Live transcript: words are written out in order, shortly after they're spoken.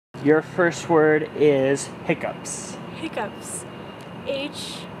Your first word is hiccups. Hiccups.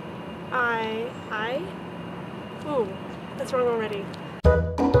 H-I-I. Ooh, that's wrong already.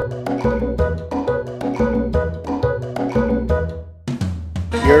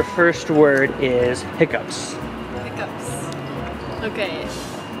 Your first word is hiccups. Hiccups. Okay.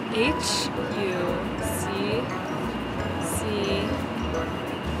 H-U-C-C-U-P-S.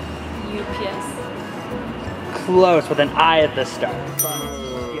 Close, with an I at the start.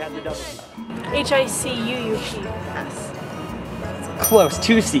 You had the double stop. H-I-C-U-U-P-S. Close,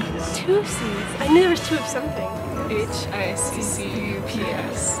 2 C's. 2 C's. I knew there was 2 of something. H-I-C-C-U-P-S.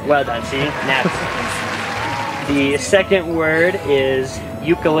 Well done, see? Next. The second word is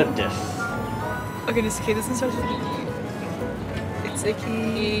eucalyptus. Okay, this one starts with E. It's like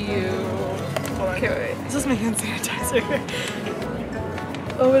E-U. Okay, wait. This is my hand sanitizer.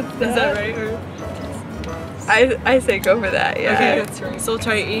 Oh, it's that? Is that right? Or? I say go for that, yeah. Okay, that's right. So we'll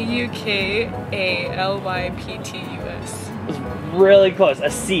try E-U-K-A-L-Y-P-T-U-S. It was really close, a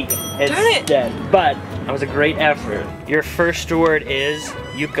C instead, but that was a great effort. Your first word is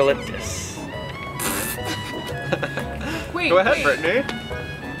eucalyptus. Wait, go ahead, Brittany.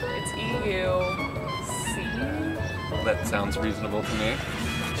 It's E-U-C. That sounds reasonable to me.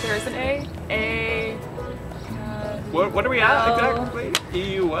 There's an A. A. What are we at exactly?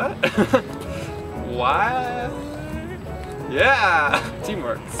 EU what? What? Yeah!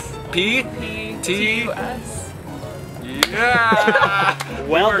 Teamwork. P-T-U-S. Yeah!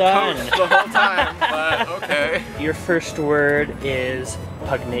 Well done. The whole time, but okay. Your first word is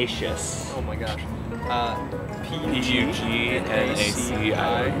pugnacious. Oh my gosh. P-U-G-N-A-C-I-U-S.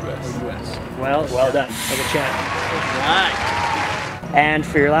 Well done. Take a chance. Right. And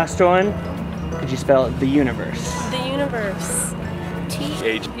for your last one, could you spell the universe? The universe.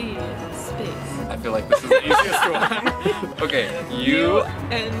 H-E. Space. I feel like this is the easiest one. Okay,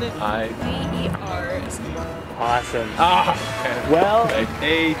 U-N-V-E-R-S-E. Awesome. Ah! Well,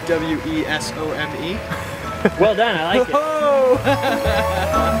 A-W-E-S-O-M-E. well done, I like it.